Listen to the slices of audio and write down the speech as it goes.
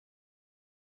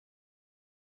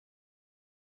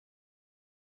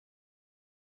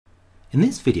In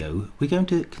this video, we're going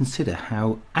to consider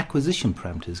how acquisition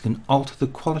parameters can alter the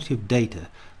quality of data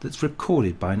that's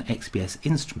recorded by an XPS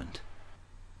instrument.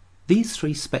 These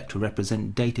three spectra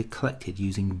represent data collected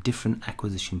using different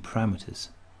acquisition parameters.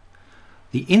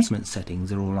 The instrument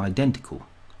settings are all identical.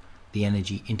 The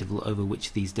energy interval over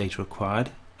which these data are acquired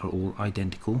are all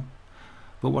identical,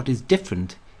 but what is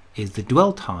different is the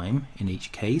dwell time in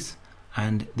each case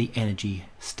and the energy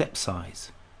step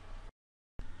size.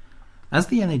 As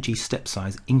the energy step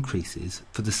size increases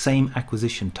for the same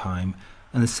acquisition time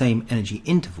and the same energy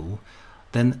interval,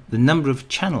 then the number of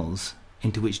channels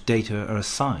into which data are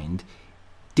assigned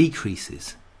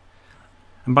decreases.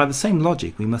 And by the same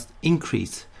logic, we must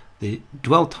increase the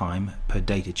dwell time per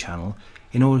data channel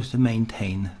in order to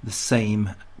maintain the same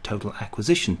total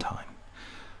acquisition time.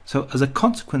 So as a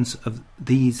consequence of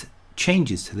these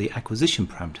changes to the acquisition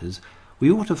parameters, we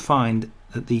ought to find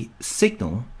that the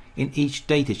signal in each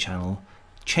data channel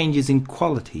changes in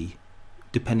quality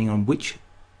depending on which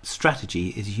strategy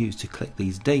is used to collect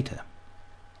these data.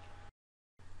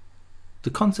 The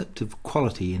concept of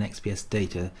quality in XPS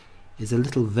data is a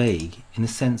little vague in the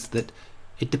sense that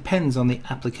it depends on the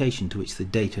application to which the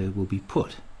data will be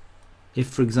put. If,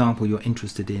 for example, you're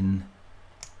interested in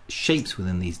shapes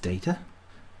within these data,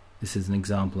 this is an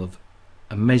example of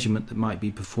a measurement that might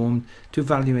be performed to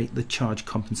evaluate the charge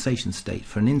compensation state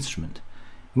for an instrument,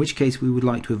 in which case we would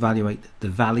like to evaluate the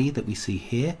valley that we see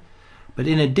here, but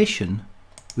in addition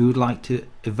we would like to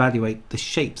evaluate the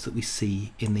shapes that we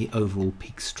see in the overall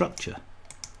peak structure.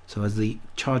 So as the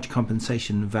charge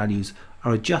compensation values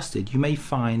are adjusted, you may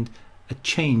find a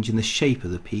change in the shape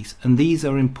of the peaks, and these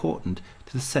are important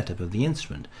to the setup of the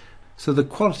instrument. So the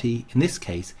quality in this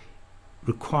case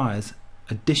requires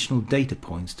additional data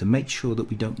points to make sure that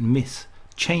we don't miss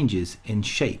changes in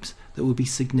shapes that will be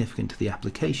significant to the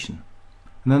application.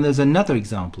 And then there's another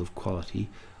example of quality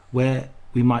where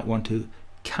we might want to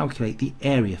calculate the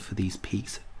area for these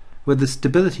peaks, where the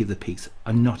stability of the peaks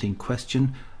are not in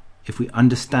question. If we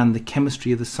understand the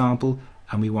chemistry of the sample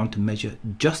and we want to measure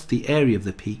just the area of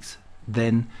the peaks,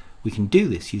 then we can do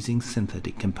this using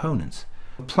synthetic components.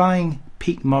 Applying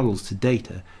peak models to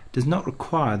data does not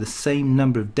require the same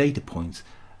number of data points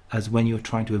as when you're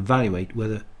trying to evaluate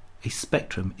whether a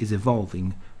spectrum is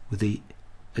evolving with the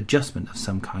adjustment of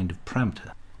some kind of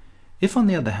parameter. If, on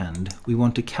the other hand, we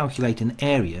want to calculate an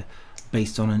area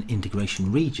based on an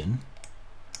integration region,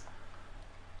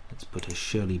 let's put a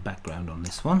Shirley background on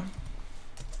this one.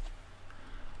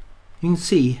 You can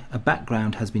see a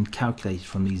background has been calculated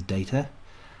from these data,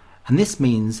 and this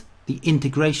means the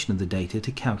integration of the data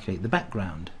to calculate the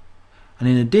background. And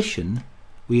in addition,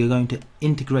 we are going to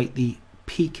integrate the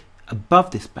peak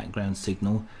above this background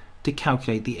signal to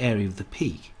calculate the area of the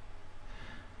peak.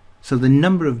 So the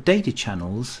number of data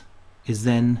channels is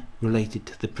then related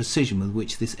to the precision with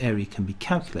which this area can be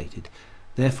calculated.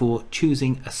 Therefore,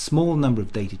 choosing a small number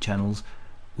of data channels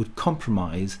would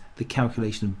compromise the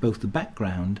calculation of both the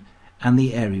background and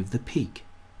the area of the peak.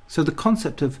 So the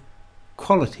concept of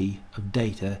quality of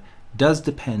data does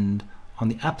depend on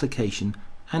the application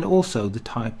and also the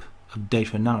type of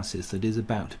data analysis that is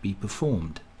about to be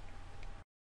performed.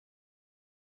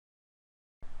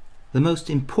 The most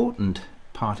important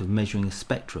part of measuring a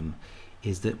spectrum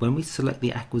is that when we select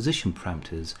the acquisition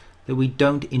parameters, that we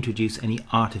don't introduce any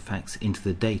artifacts into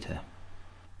the data.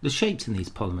 The shapes in these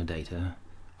polymer data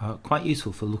are quite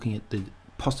useful for looking at the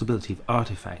possibility of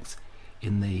artifacts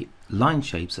in the line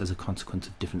shapes as a consequence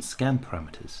of different scan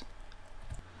parameters.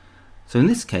 So in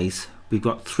this case, we've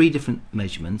got three different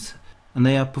measurements, and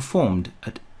they are performed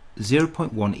at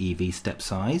 0.1 eV step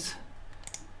size,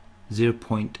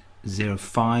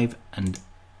 0.05 and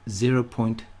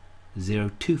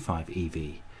 0.025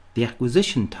 eV. The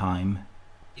acquisition time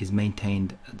is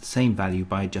maintained at the same value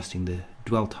by adjusting the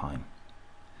dwell time.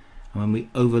 And when we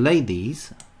overlay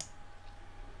these,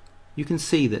 you can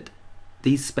see that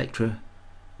these spectra,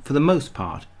 for the most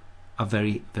part, are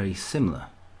very, very similar.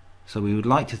 So we would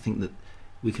like to think that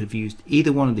we could have used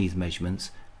either one of these measurements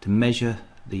to measure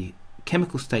the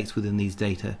chemical states within these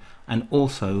data and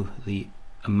also the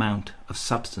amount of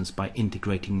substance by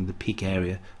integrating the peak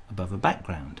area above a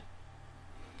background.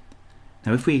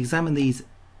 Now, if we examine these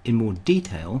in more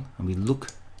detail and we look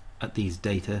at these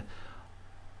data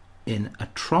in a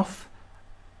trough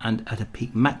and at a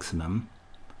peak maximum,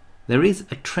 there is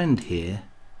a trend here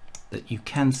that you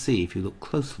can see if you look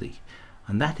closely,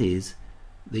 and that is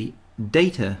the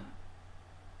data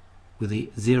with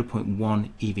the 0.1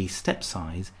 eV step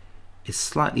size is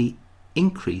slightly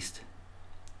increased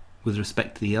with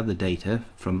respect to the other data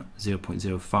from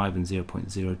 0.05 and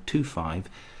 0.025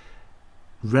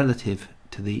 relative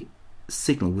to the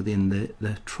signal within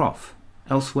the trough.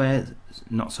 Elsewhere, it's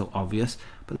not so obvious,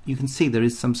 but you can see there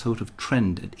is some sort of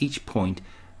trend. At each point,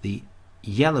 the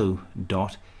yellow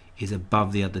dot is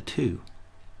above the other two.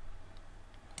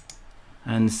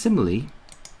 And similarly,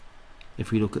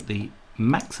 if we look at the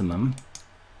maximum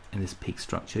in this peak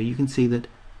structure, you can see that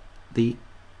the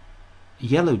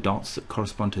yellow dots that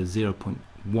correspond to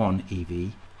 0.1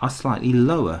 eV are slightly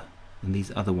lower than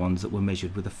these other ones that were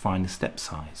measured with a finer step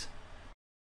size.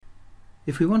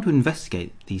 If we want to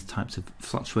investigate these types of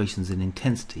fluctuations in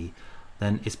intensity,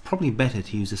 then it's probably better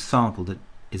to use a sample that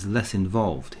is less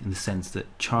involved, in the sense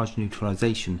that charge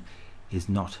neutralization is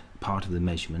not part of the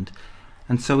measurement.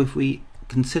 And so if we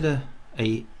consider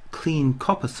a clean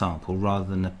copper sample rather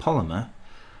than a polymer,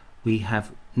 we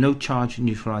have no charge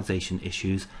neutralization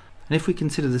issues. And if we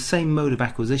consider the same mode of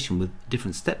acquisition with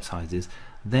different step sizes,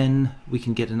 then we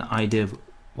can get an idea of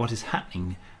what is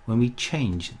happening when we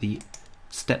change the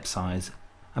step size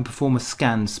and perform a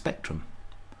scanned spectrum.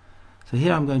 So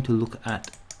here I'm going to look at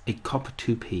a copper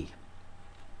 2p,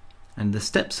 and the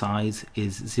step size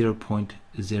is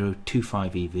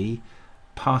 0.025 eV,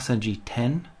 pass energy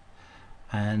 10,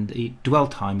 and the dwell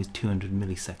time is 200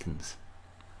 milliseconds.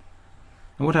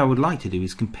 And what I would like to do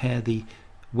is compare the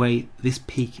way this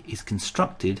peak is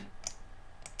constructed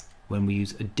when we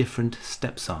use a different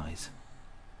step size.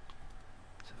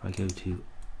 So if I go to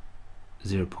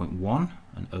 0.1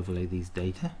 and overlay these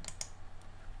data,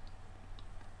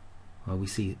 well, we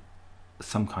see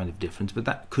some kind of difference, but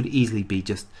that could easily be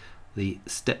just the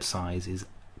step size is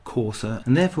coarser,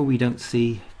 and therefore we don't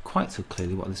see quite so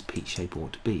clearly what this peak shape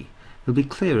ought to be. It'll be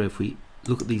clearer if we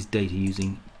look at these data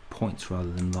using points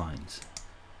rather than lines.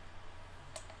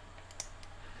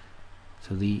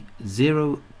 So the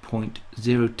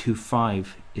 0.025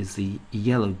 is the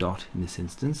yellow dot in this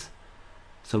instance.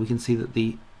 So we can see that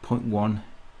the 0.1,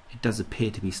 it does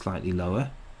appear to be slightly lower.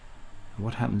 And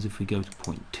what happens if we go to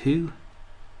 0.2?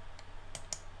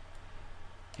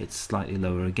 It's slightly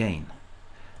lower again.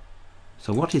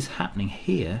 So what is happening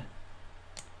here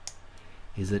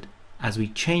is that as we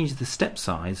change the step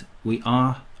size, we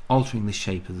are altering the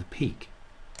shape of the peak.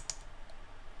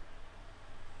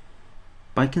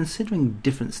 By considering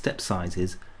different step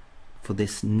sizes for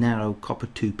this narrow copper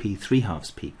 2p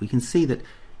 3/2 peak, we can see that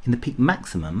in the peak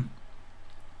maximum,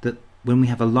 that when we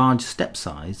have a large step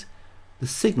size, the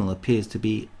signal appears to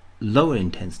be lower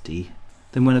intensity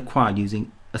than when acquired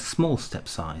using a small step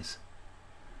size.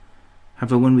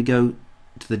 However, when we go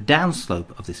to the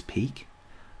downslope of this peak,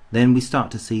 then we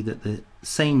start to see that the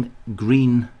same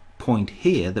green point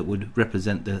here that would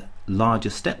represent the larger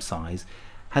step size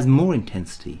has more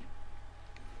intensity.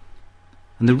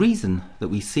 And the reason that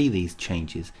we see these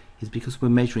changes is because we're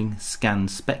measuring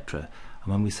scanned spectra.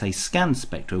 And when we say scanned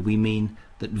spectra, we mean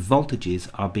that voltages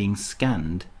are being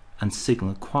scanned and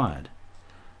signal acquired.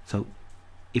 So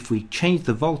if we change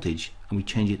the voltage and we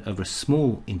change it over a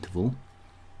small interval,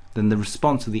 then the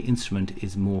response of the instrument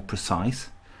is more precise.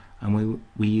 And when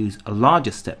we use a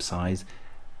larger step size,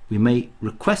 we may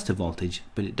request a voltage,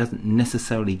 but it doesn't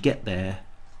necessarily get there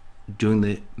during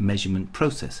the measurement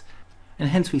process. And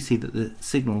hence we see that the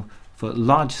signal for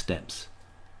large steps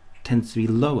tends to be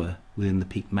lower within the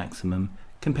peak maximum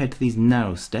compared to these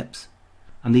narrow steps.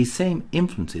 And these same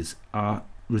influences are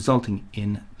resulting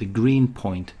in the green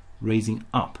point raising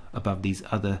up above these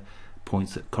other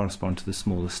points that correspond to the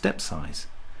smaller step size.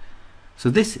 So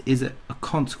this is a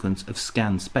consequence of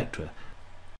scanned spectra.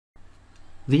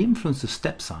 The influence of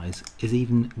step size is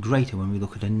even greater when we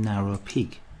look at a narrower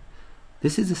peak.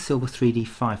 This is a silver 3D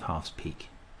 5/2 peak.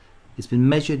 It's been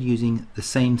measured using the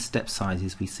same step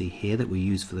sizes we see here that we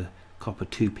use for the copper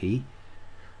 2p,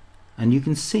 and you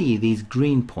can see these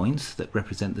green points that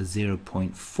represent the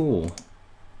 0.4.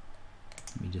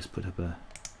 Let me just put up a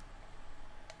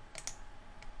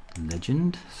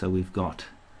legend. So we've got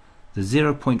the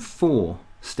 0.4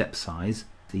 step size,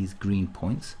 these green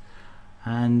points,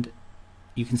 and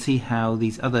you can see how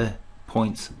these other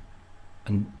points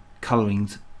and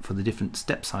colorings for the different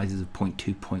step sizes of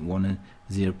 0.2, 0.1 and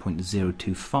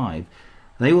 0.025,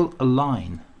 they will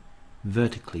align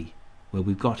vertically where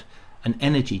we've got an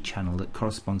energy channel that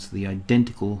corresponds to the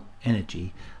identical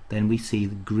energy. Then we see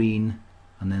the green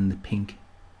and then the pink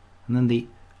and then the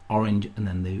orange and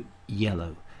then the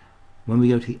yellow. When we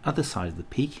go to the other side of the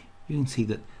peak, you can see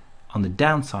that on the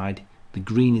downside the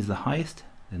green is the highest,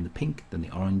 then the pink, then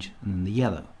the orange and then the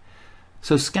yellow.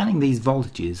 So scanning these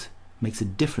voltages makes a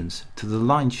difference to the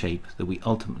line shape that we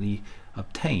ultimately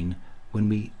obtain when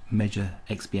we measure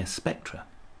XPS spectra.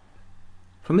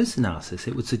 From this analysis,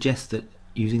 it would suggest that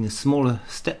using a smaller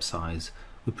step size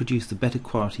would produce the better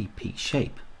quality peak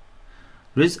shape.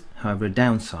 There is, however, a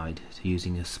downside to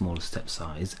using a smaller step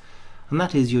size, and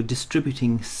that is you're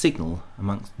distributing signal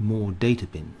amongst more data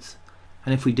bins.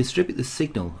 And if we distribute the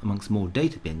signal amongst more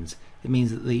data bins, it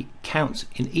means that the counts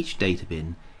in each data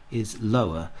bin is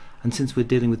lower, and since we're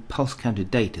dealing with pulse counted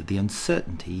data, the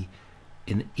uncertainty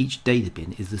in each data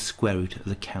bin is the square root of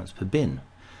the counts per bin.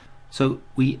 So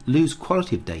we lose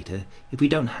quality of data if we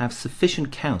don't have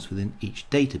sufficient counts within each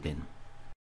data bin.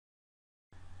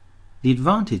 The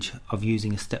advantage of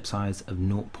using a step size of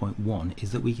 0.1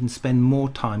 is that we can spend more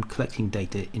time collecting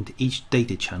data into each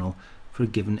data channel for a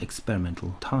given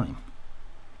experimental time.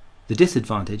 The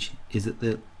disadvantage is that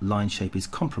the line shape is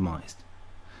compromised.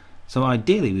 So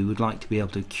ideally we would like to be able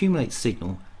to accumulate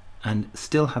signal and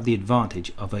still have the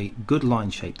advantage of a good line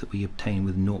shape that we obtain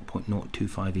with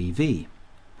 0.025 EV.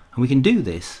 And we can do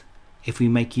this if we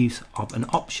make use of an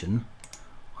option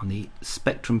on the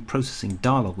spectrum processing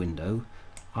dialog window.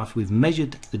 After we've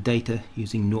measured the data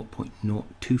using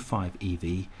 0.025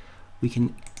 EV, we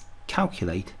can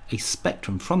calculate a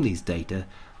spectrum from these data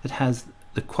that has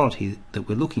the quality that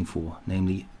we're looking for,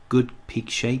 namely good peak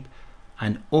shape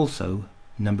and also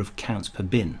number of counts per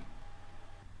bin.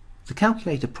 The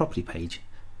calculator property page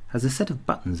has a set of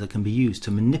buttons that can be used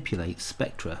to manipulate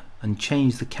spectra and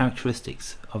change the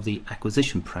characteristics of the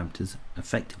acquisition parameters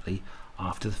effectively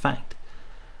after the fact.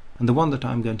 And the one that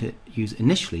I'm going to use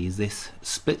initially is this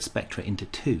split spectra into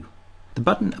two. The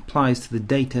button applies to the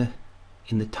data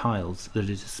in the tiles that are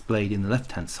displayed in the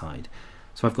left hand side.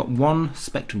 So I've got one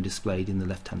spectrum displayed in the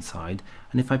left hand side,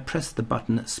 and if I press the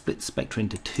button split spectra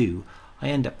into two, I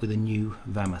end up with a new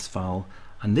VAMAS file,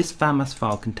 and this VAMAS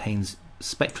file contains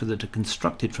spectra that are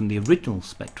constructed from the original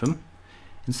spectrum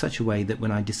in such a way that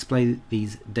when I display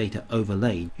these data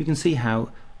overlaid, you can see how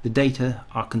the data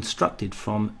are constructed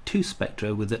from two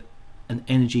spectra with an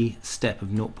energy step of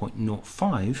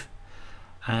 0.05,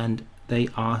 and they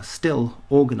are still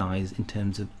organized in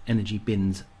terms of energy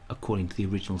bins according to the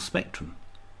original spectrum.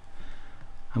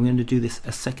 I'm going to do this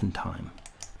a second time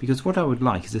because what I would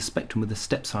like is a spectrum with a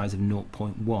step size of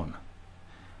 0.1.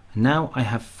 And now I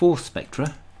have four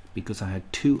spectra because I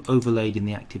had two overlaid in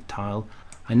the active tile.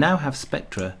 I now have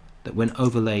spectra that when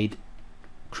overlaid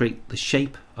create the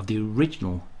shape of the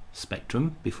original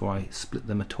spectrum before I split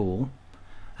them at all.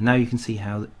 And now you can see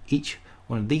how each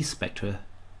one of these spectra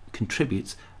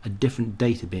contributes a different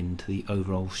data bin to the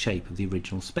overall shape of the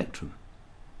original spectrum.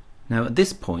 Now at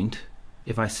this point,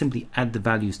 if I simply add the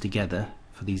values together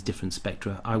for these different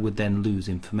spectra, I would then lose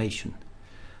information.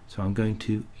 So I'm going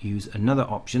to use another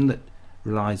option that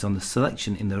relies on the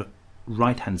selection in the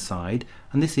right hand side,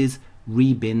 and this is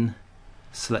rebin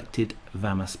selected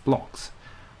VAMAS blocks.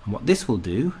 And what this will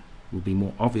do will be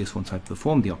more obvious once I've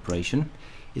performed the operation,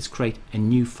 is create a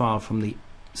new file from the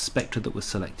spectra that was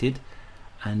selected,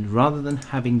 and rather than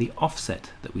having the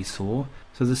offset that we saw,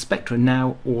 so the spectra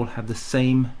now all have the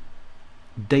same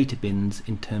data bins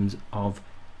in terms of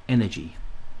energy.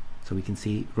 So we can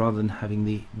see rather than having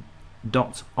the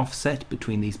dots offset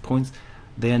between these points,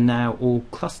 they are now all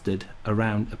clustered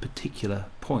around a particular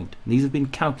point. These have been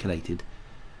calculated,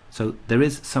 so there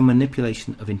is some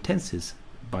manipulation of intensities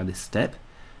by this step,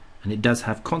 and it does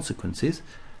have consequences,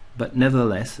 but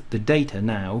nevertheless the data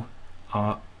now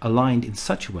are aligned in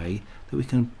such a way that we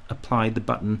can apply the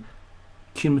button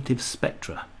cumulative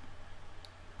spectra.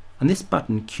 And this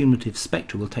button cumulative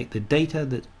spectra will take the data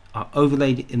that are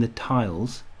overlaid in the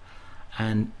tiles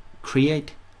and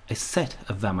create a set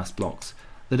of VAMAS blocks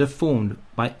that are formed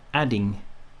by adding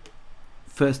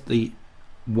first the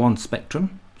one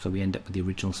spectrum, so we end up with the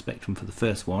original spectrum for the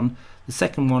first one. The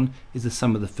second one is the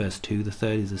sum of the first two, the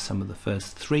third is the sum of the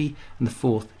first three, and the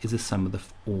fourth is the sum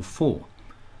of all four.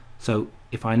 So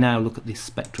if I now look at this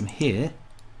spectrum here,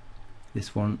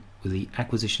 this one with the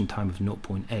acquisition time of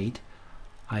 0.8,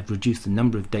 I've reduced the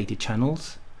number of data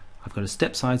channels, I've got a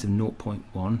step size of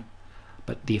 0.1,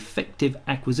 but the effective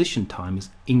acquisition time has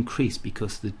increased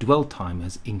because the dwell time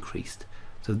has increased.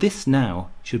 So this now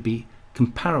should be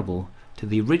comparable to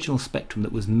the original spectrum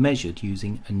that was measured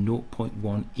using a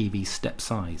 0.1 EV step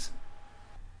size.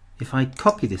 If I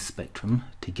copy this spectrum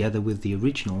together with the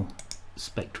original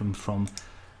spectrum from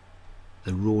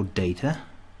the raw data,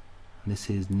 and this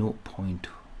is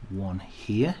 0.1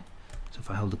 here, so if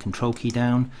I hold the control key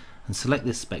down and select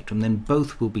this spectrum, then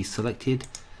both will be selected,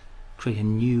 create a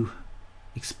new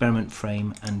experiment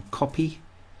frame and copy.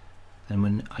 Then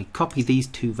when I copy these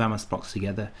two VAMAS blocks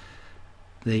together,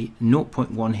 the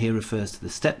 0.1 here refers to the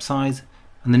step size,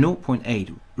 and the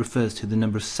 0.8 refers to the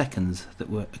number of seconds that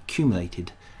were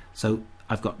accumulated. So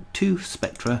I've got two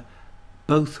spectra,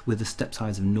 both with a step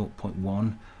size of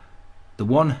 0.1. The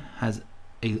one has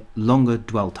a longer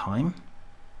dwell time,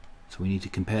 so we need to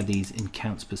compare these in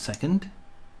counts per second.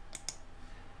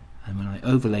 And when I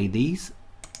overlay these,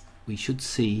 we should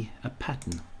see a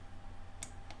pattern.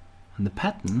 And the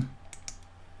pattern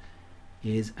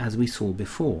is, as we saw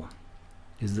before,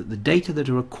 is that the data that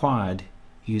are acquired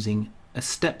using a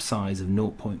step size of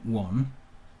 0.1,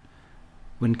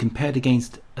 when compared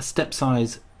against a step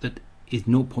size that is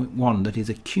 0.1 that is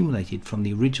accumulated from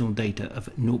the original data of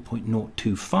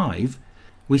 0.025,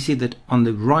 we see that on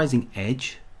the rising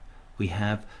edge we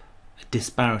have a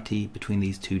disparity between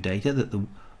these two data, that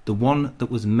the one that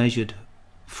was measured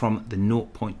from the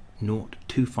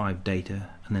 0.025 data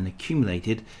and then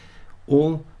accumulated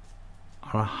all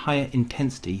are a higher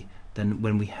intensity than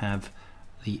when we have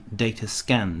the data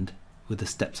scanned with a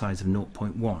step size of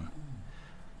 0.1.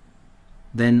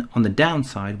 Then on the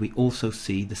downside we also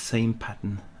see the same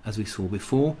pattern as we saw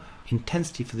before.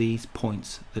 Intensity for these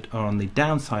points that are on the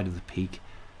downside of the peak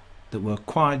that were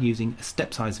acquired using a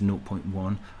step size of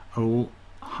 0.1 are all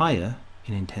higher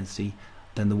in intensity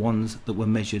than the ones that were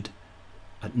measured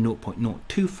at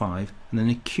 0.025 and then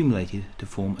accumulated to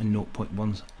form a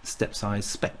 0.1 step size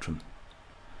spectrum.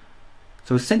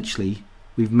 So essentially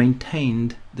we've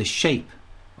maintained the shape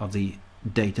of the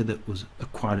data that was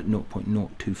acquired at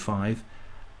 0.025,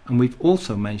 and we've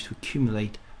also managed to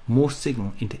accumulate more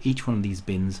signal into each one of these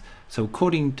bins. So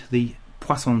according to the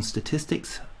Poisson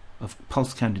statistics of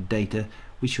pulse counted data,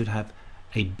 we should have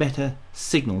a better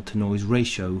signal to noise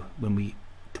ratio when we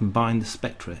combine the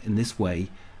spectra in this way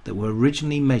that were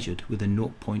originally measured with a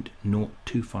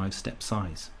 0.025 step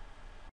size.